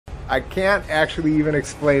I can't actually even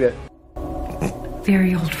explain it.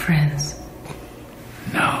 Very old friends.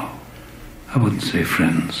 No, I wouldn't say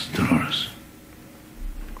friends, Dolores.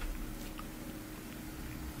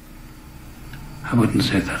 I wouldn't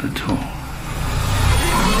say that at all.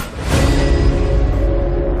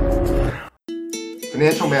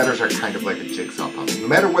 Financial matters are kind of like a jigsaw puzzle. No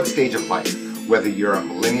matter what stage of life, whether you're a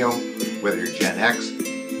millennial, whether you're Gen X,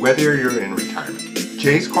 whether you're in retirement.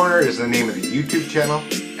 Jay's Corner is the name of the YouTube channel,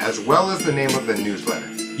 as well as the name of the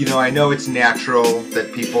newsletter. You know, I know it's natural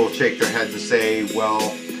that people shake their heads and say, well,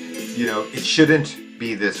 you know, it shouldn't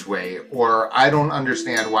be this way, or I don't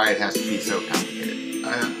understand why it has to be so complicated.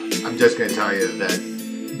 I'm just going to tell you that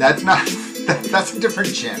that's a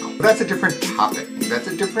different channel. That's a different topic. That's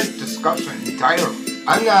a different discussion entirely.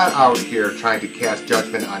 I'm not out here trying to cast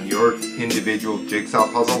judgment on your individual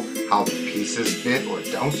jigsaw puzzle, how the pieces fit or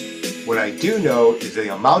don't. What I do know is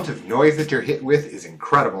the amount of noise that you're hit with is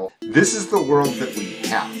incredible. This is the world that we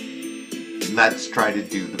have. Let's try to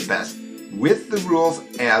do the best with the rules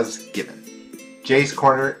as given. Jay's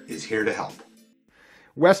Corner is here to help.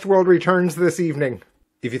 Westworld returns this evening.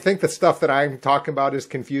 If you think the stuff that I'm talking about is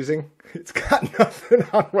confusing, it's got nothing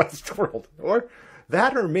on Westworld. Or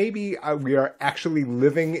that, or maybe we are actually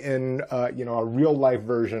living in, a real life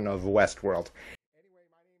version of Westworld. Anyway,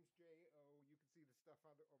 my name's Jay. You can see the stuff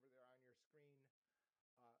over there on your screen.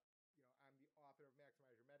 I'm the author of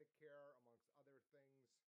Maximize Your Medicare, amongst other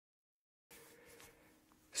things.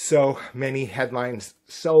 So many headlines,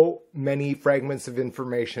 so many fragments of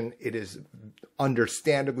information. It is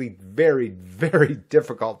understandably very, very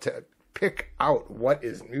difficult to pick out what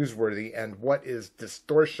is newsworthy and what is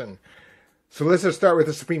distortion. So let's just start with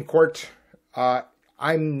the Supreme Court.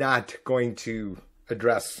 I'm not going to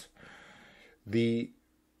address the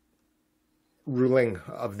ruling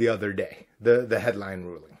of the other day, the headline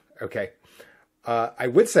ruling, okay? I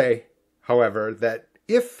would say, however, that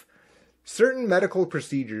if certain medical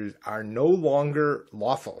procedures are no longer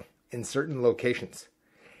lawful in certain locations,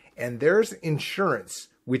 and there's insurance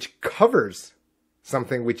which covers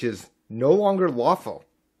something which is no longer lawful,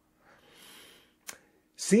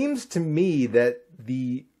 seems to me that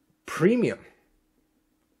the premium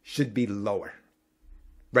should be lower,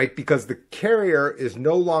 right? Because the carrier is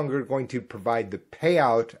no longer going to provide the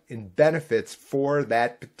payout and benefits for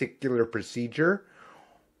that particular procedure.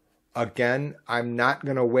 Again, I'm not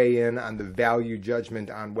going to weigh in on the value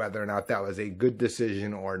judgment on whether or not that was a good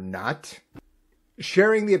decision or not.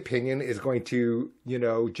 Sharing the opinion is going to,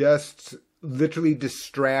 just literally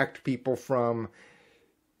distract people from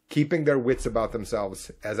keeping their wits about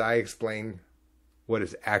themselves as I explain what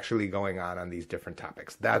is actually going on these different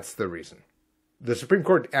topics. That's the reason. The Supreme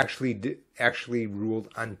Court actually ruled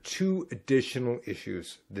on 2 additional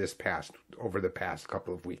issues over the past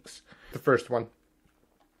couple of weeks. The first one,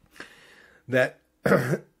 that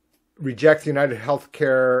rejects United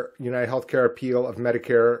Healthcare appeal of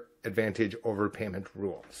Medicare Advantage overpayment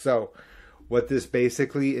rule. So what this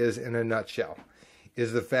basically is in a nutshell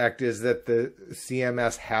is the fact is that the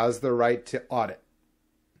CMS has the right to audit.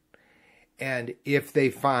 And if they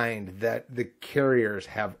find that the carriers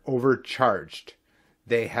have overcharged,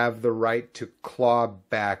 they have the right to claw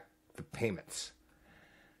back the payments.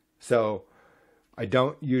 So I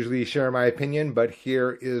don't usually share my opinion, but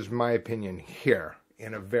here is my opinion here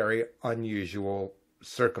in a very unusual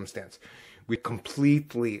circumstance. We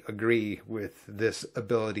completely agree with this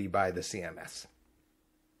ability by the CMS.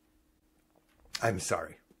 I'm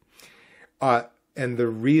sorry. And the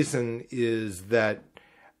reason is that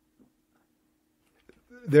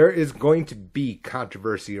there is going to be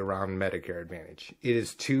controversy around Medicare Advantage. It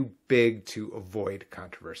is too big to avoid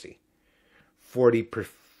controversy.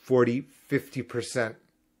 50%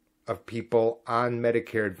 of people on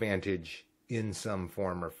Medicare Advantage in some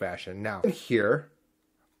form or fashion. Now, here,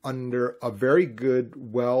 under a very good,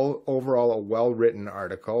 overall a well-written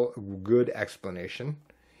article, a good explanation,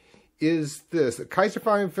 is this. A Kaiser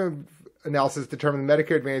Family analysis determined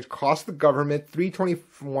Medicare Advantage cost the government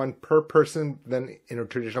 $321 per person than in a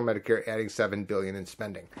traditional Medicare, adding $7 billion in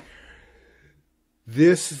spending.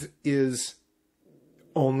 This is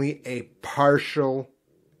only a partial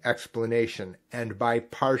explanation, and by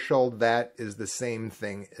partial, that is the same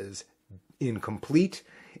thing as incomplete,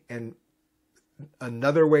 and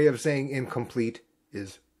another way of saying incomplete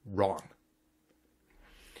is wrong.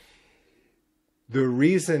 The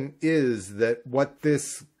reason is that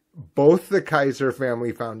both the Kaiser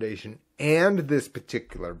Family Foundation and this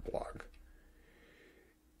particular blog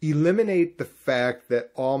eliminate the fact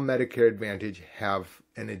that all Medicare Advantage have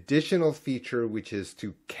an additional feature, which is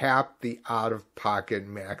to cap the out-of-pocket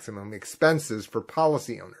maximum expenses for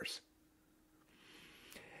policy owners.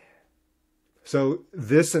 So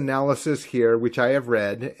this analysis here, which I have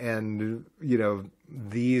read, and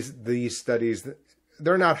these studies,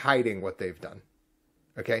 they're not hiding what they've done.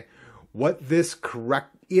 Okay,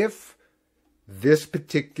 if this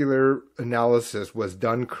particular analysis was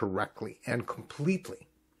done correctly and completely,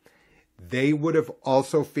 they would have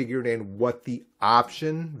also figured in what the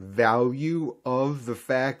option value of the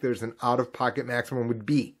fact there's an out-of-pocket maximum would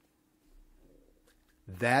be.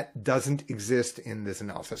 That doesn't exist in this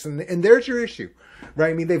analysis. And there's your issue, right?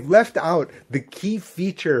 I mean, they've left out the key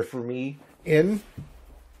feature for me in,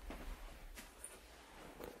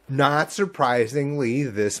 not surprisingly,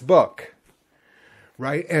 this book,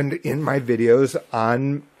 right? And in my videos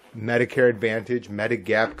on Medicare Advantage,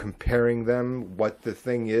 Medigap, comparing them, what the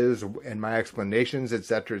thing is, and my explanations, et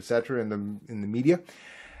cetera, in the media,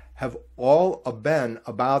 have all been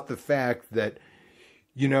about the fact that,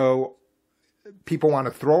 people want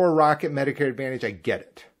to throw a rock at Medicare Advantage. I get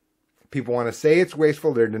it. People want to say it's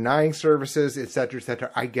wasteful. They're denying services, et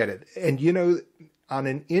cetera. I get it. And, on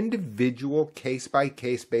an individual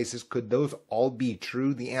case-by-case basis, could those all be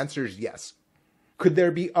true? The answer is yes. Could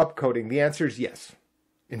there be upcoding? The answer is yes.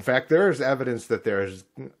 In fact, there is evidence that there is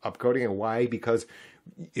upcoding. And why? Because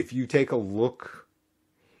if you take a look,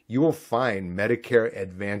 you will find Medicare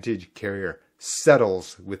Advantage carrier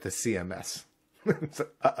settles with the CMS.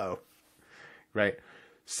 Uh-oh. Right?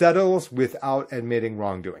 Settles without admitting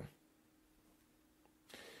wrongdoing.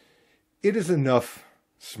 It is enough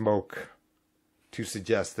smoke to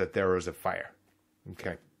suggest that there is a fire.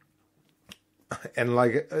 Okay. And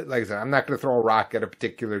like I said, I'm not going to throw a rock at a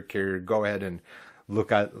particular carrier. Go ahead and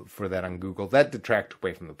look out for that on Google. That detracts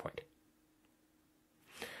away from the point.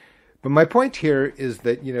 But my point here is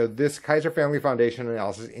that, this Kaiser Family Foundation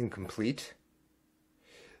analysis is incomplete.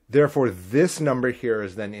 Therefore, this number here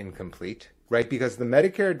is then incomplete, right? Because the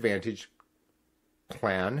Medicare Advantage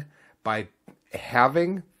plan, by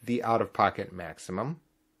having the out-of-pocket maximum,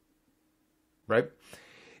 right,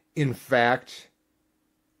 in fact,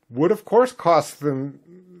 would of course cost the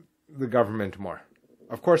government more.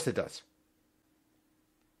 Of course it does.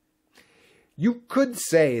 You could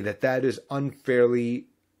say that is unfairly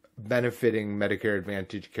benefiting Medicare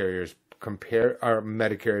Advantage carriers our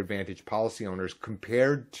Medicare Advantage policy owners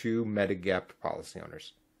compared to Medigap policy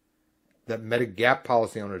owners. That Medigap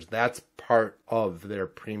policy owners, that's part of their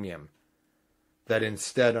premium. That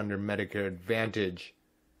instead under Medicare Advantage,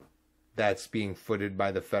 that's being footed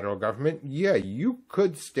by the federal government. Yeah, you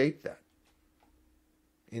could state that.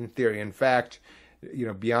 In theory. In fact,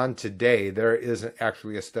 beyond today, there is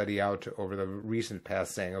actually a study out over the recent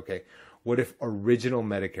past saying, okay, what if original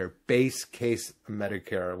Medicare, base case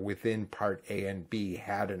Medicare within Part A and B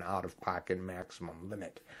had an out-of-pocket maximum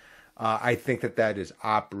limit? I think that is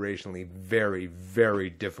operationally very,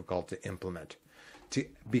 very difficult to implement.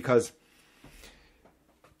 Because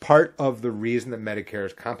part of the reason that Medicare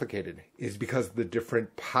is complicated is because of the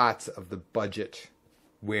different pots of the budget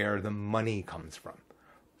where the money comes from.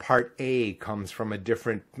 Part A comes from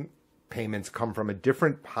payments come from a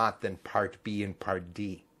different pot than Part B and Part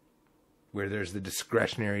D, where there's the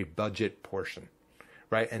discretionary budget portion,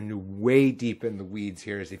 right? And way deep in the weeds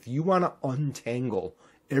here is if you want to untangle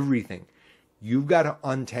everything, you've got to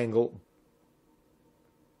untangle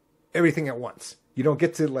everything at once. You don't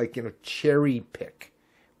get to cherry pick.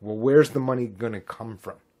 Well, where's the money going to come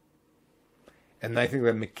from? And I think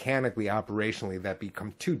that mechanically, operationally, that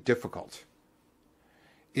becomes too difficult.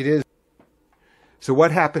 It is. So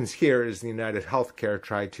what happens here is the United Healthcare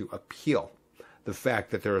tried to appeal the fact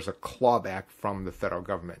that there is a clawback from the federal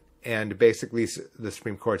government. And basically, the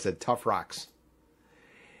Supreme Court said, tough rocks.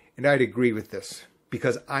 And I'd agree with this,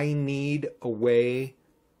 because I need a way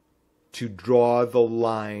to draw the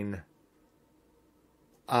line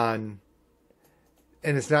on,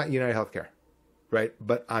 and it's not United Healthcare, right?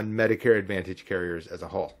 But on Medicare Advantage carriers as a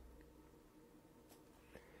whole.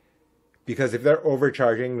 Because if they're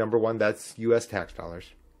overcharging, number one, that's U.S. tax dollars.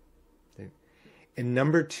 And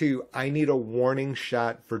number two, I need a warning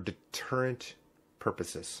shot for deterrent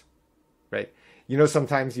purposes, right?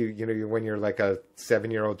 Sometimes you when you're like a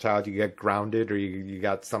 7-year-old child, you get grounded or you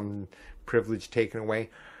got some privilege taken away.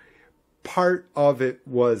 Part of it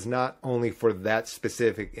was not only for that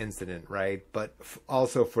specific incident, right? But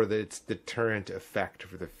also for its deterrent effect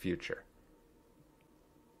for the future.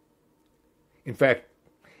 In fact,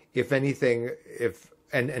 if anything,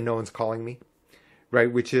 and no one's calling me,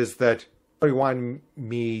 right? Which is that they want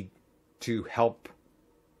me to help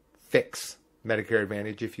fix Medicare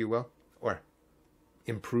Advantage, if you will, or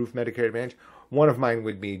improve Medicare Advantage. One of mine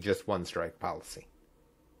would be just one strike policy,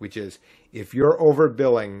 which is if you're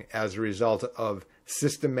overbilling as a result of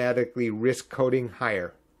systematically risk coding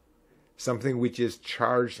higher something which is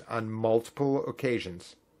charged on multiple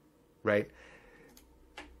occasions, right?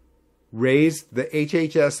 Raised the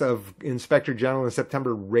HHS of Inspector General in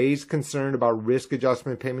September raised concern about risk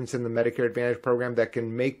adjustment payments in the Medicare Advantage program that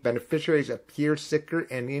can make beneficiaries appear sicker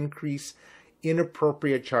and increase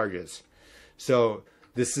inappropriate charges. So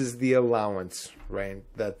this is the allowance, right,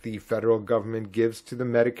 that the federal government gives to the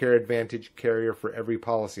Medicare Advantage carrier for every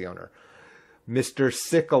policy owner. Mr.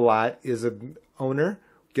 Sick-A-Lot is an owner.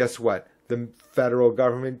 Guess what? The federal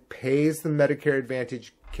government pays the Medicare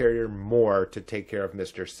Advantage carrier more to take care of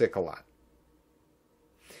Mr. Sick-A-Lot.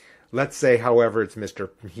 Let's say, however,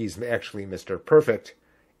 he's actually Mr. Perfect,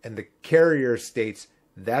 and the carrier states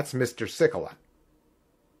that's Mr. Sick-A-Lot.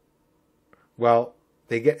 Well,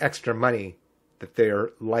 they get extra money that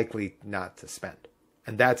they're likely not to spend.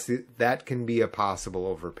 And that can be a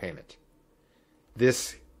possible overpayment.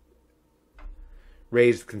 This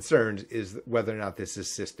raised concerns is whether or not this is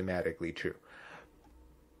systematically true.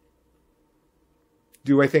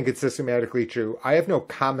 Do I think it's systematically true? I have no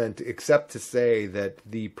comment except to say that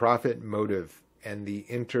the profit motive and the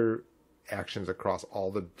interactions across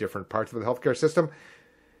all the different parts of the healthcare system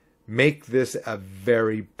make this a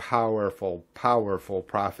very powerful, powerful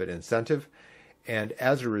profit incentive. And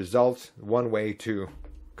as a result, one way to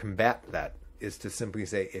combat that is to simply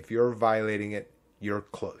say, if you're violating it, you're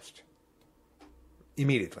closed.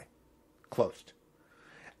 Immediately. Closed.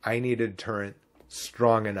 I need a deterrent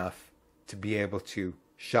strong enough to be able to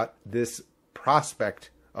shut this prospect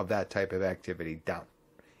of that type of activity down.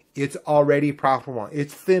 It's already profitable.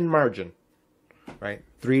 It's thin margin, right?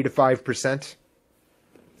 3 to 5%.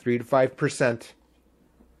 3 to 5%,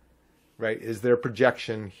 right, is their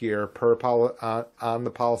projection here per on the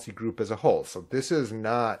policy group as a whole. So this is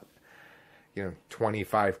not,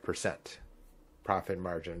 25% profit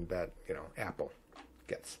margin that, Apple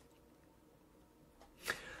gets.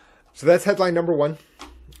 So that's headline number one.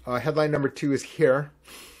 Headline number two is here,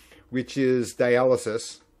 which is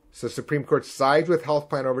dialysis. So Supreme Court sides with health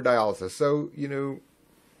plan over dialysis. So,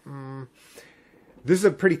 this is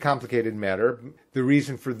a pretty complicated matter. The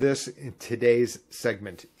reason for this in today's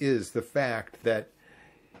segment is the fact that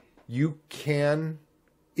you can,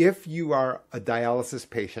 if you are a dialysis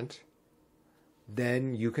patient,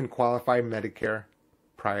 then you can qualify Medicare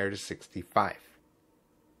prior to 65.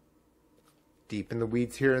 Deep in the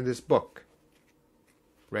weeds here in this book,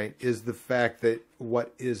 right, is the fact that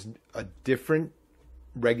what is a different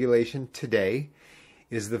regulation today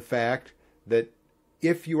is the fact that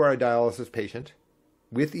if you are a dialysis patient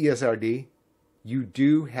with ESRD, you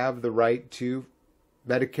do have the right to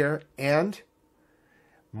Medicare, and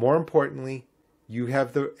more importantly, you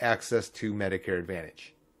have the access to Medicare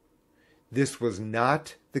Advantage. This was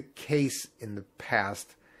not the case in the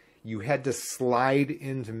past. You had to slide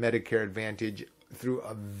into Medicare Advantage through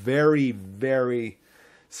a very, very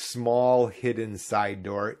small hidden side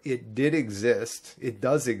door. It did exist. It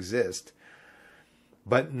does exist.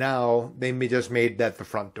 But now they just made that the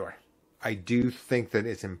front door. I do think that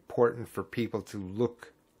it's important for people to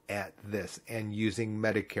look at this and using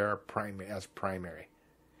Medicare as primary.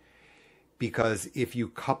 Because if you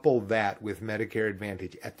couple that with Medicare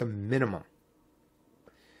Advantage at the minimum,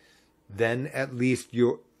 then at least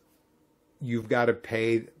you've got to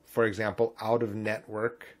pay, for example, out of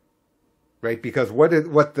network, right? Because what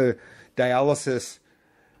the dialysis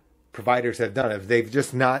providers have done is they've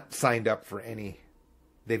just not signed up for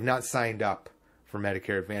they've not signed up for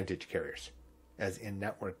Medicare Advantage carriers as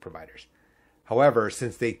in-network providers. However,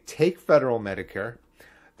 since they take federal Medicare,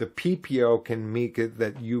 the PPO can make it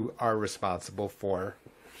that you are responsible for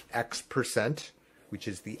X%, which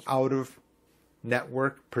is the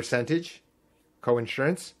out-of-network percentage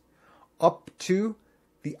coinsurance, up to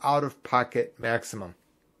the out-of-pocket maximum.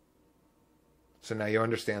 So now you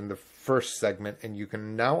understand the first segment, and you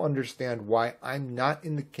can now understand why I'm not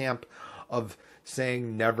in the camp of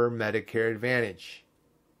saying never Medicare Advantage.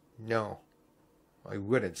 No, I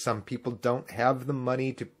wouldn't. Some people don't have the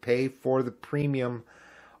money to pay for the premium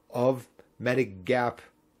of Medigap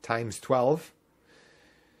times 12.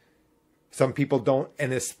 Some people don't,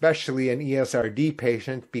 and especially an ESRD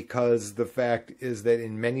patient, because the fact is that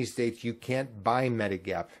in many states you can't buy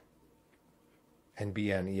Medigap and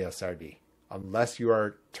be on ESRD unless you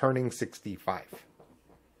are turning 65.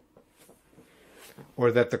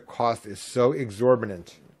 Or that the cost is so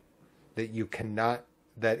exorbitant that you cannot,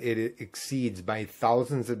 that it exceeds by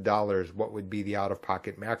thousands of dollars what would be the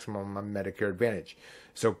out-of-pocket maximum on Medicare Advantage.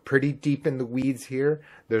 So pretty deep in the weeds here.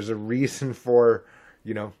 There's a reason for,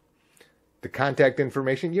 The contact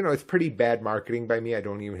information, it's pretty bad marketing by me. I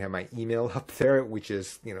don't even have my email up there, which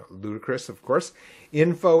is, ludicrous, of course.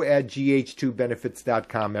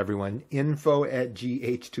 info@gh2benefits.com, everyone.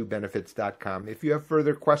 info@gh2benefits.com. If you have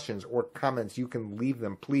further questions or comments, you can leave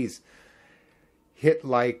them. Please hit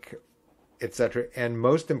like, etc. And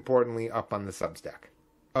most importantly, up on the Substack.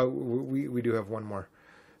 We do have one more.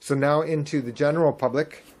 So now into the general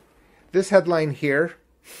public. This headline here,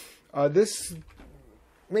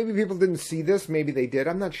 maybe people didn't see this. Maybe they did.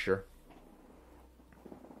 I'm not sure.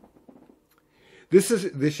 This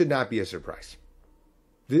should not be a surprise.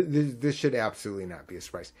 This should absolutely not be a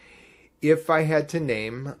surprise. If I had to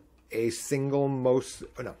name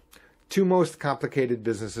two most complicated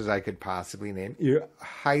businesses I could possibly name,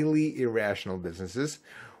 highly irrational businesses,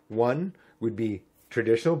 one would be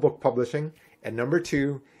traditional book publishing, and number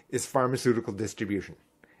two is pharmaceutical distribution.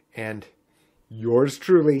 And yours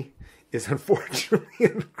truly is unfortunately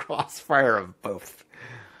in the crossfire of both.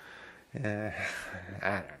 I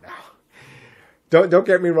don't know. Don't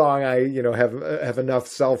get me wrong. I have enough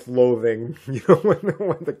self-loathing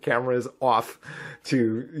when the camera is off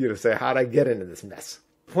to say, how'd I get into this mess?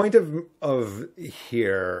 Point of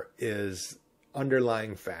here is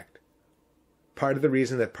underlying fact. Part of the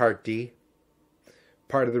reason that Part D,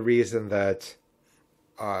 part of the reason that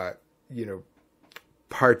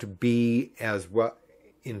Part B as well,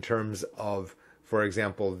 in terms of, for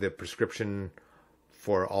example, the prescription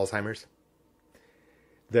for Alzheimer's,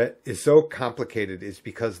 that is so complicated is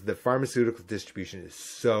because the pharmaceutical distribution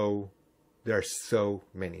is there are so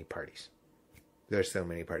many parties. There are so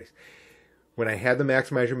many parties. When I had the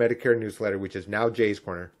Maximize Your Medicare newsletter, which is now Jay's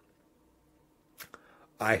Corner,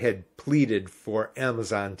 I had pleaded for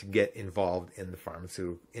Amazon to get involved in the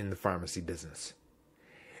pharmacy business.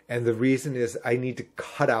 And the reason is I need to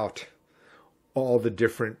cut out all the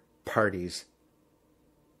different parties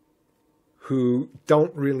who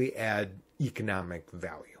don't really add economic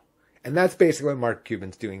value. And that's basically what Mark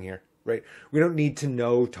Cuban's doing here, right? We don't need to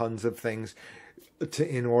know tons of things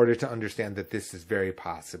in order to understand that this is very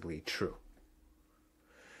possibly true,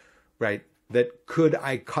 right? That could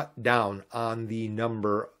I cut down on the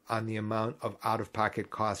amount of out-of-pocket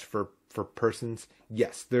costs for persons?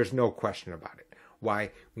 Yes, there's no question about it.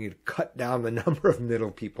 Why? We need to cut down the number of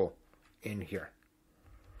middle people in here.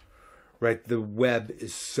 Right? The web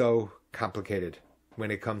is so complicated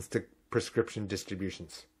when it comes to prescription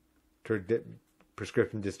distributions.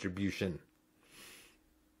 Prescription distribution.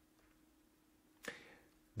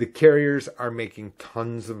 The carriers are making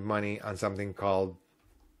tons of money on something called,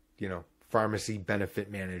 pharmacy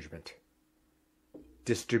benefit management.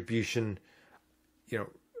 Distribution,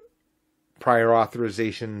 prior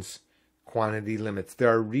authorizations, quantity limits. There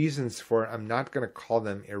are reasons for it. I'm not going to call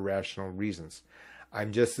them irrational reasons.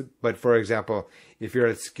 But for example, if you're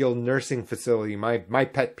at a skilled nursing facility, my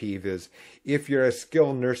pet peeve is if you're a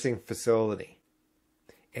skilled nursing facility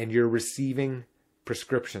and you're receiving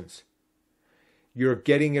prescriptions, you're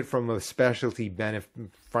getting it from a specialty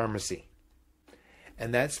pharmacy.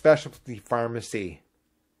 And that specialty pharmacy,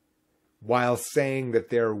 while saying that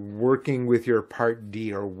they're working with your Part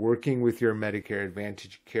D or working with your Medicare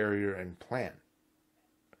Advantage carrier and plan,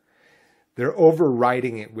 they're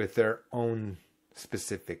overriding it with their own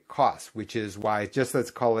specific costs, which is why let's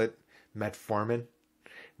call it metformin,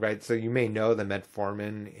 right? So you may know that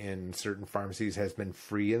metformin in certain pharmacies has been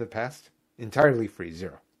free in the past, entirely free,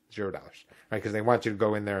 $0, right? Because they want you to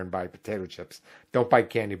go in there and buy potato chips. Don't buy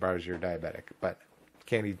candy bars, you're diabetic, but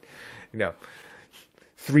candy,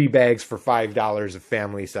 3 bags for $5 of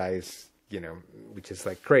family size, which is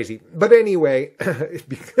like crazy. But anyway,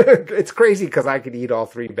 it's crazy because I could eat all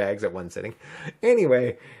 3 bags at one sitting.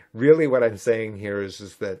 Anyway, really what I'm saying here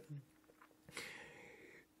is that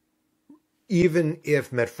even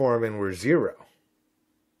if metformin were $0,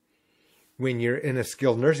 when you're in a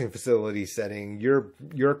skilled nursing facility setting, your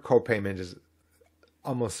copayment is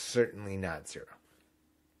almost certainly not $0.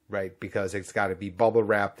 Right, because it's got to be bubble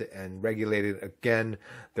wrapped and regulated. Again,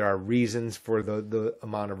 there are reasons for the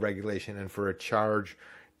amount of regulation and for a charge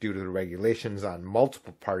due to the regulations on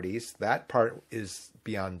multiple parties. That part is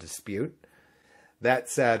beyond dispute. That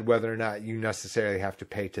said, whether or not you necessarily have to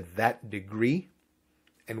pay to that degree,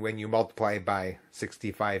 and when you multiply by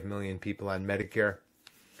 65 million people on Medicare,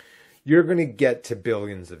 you're going to get to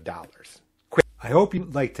billions of dollars. I hope you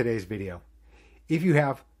liked today's video. If you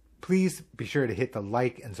have, please be sure to hit the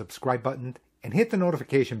like and subscribe button and hit the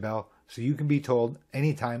notification bell so you can be told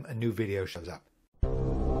anytime a new video shows up.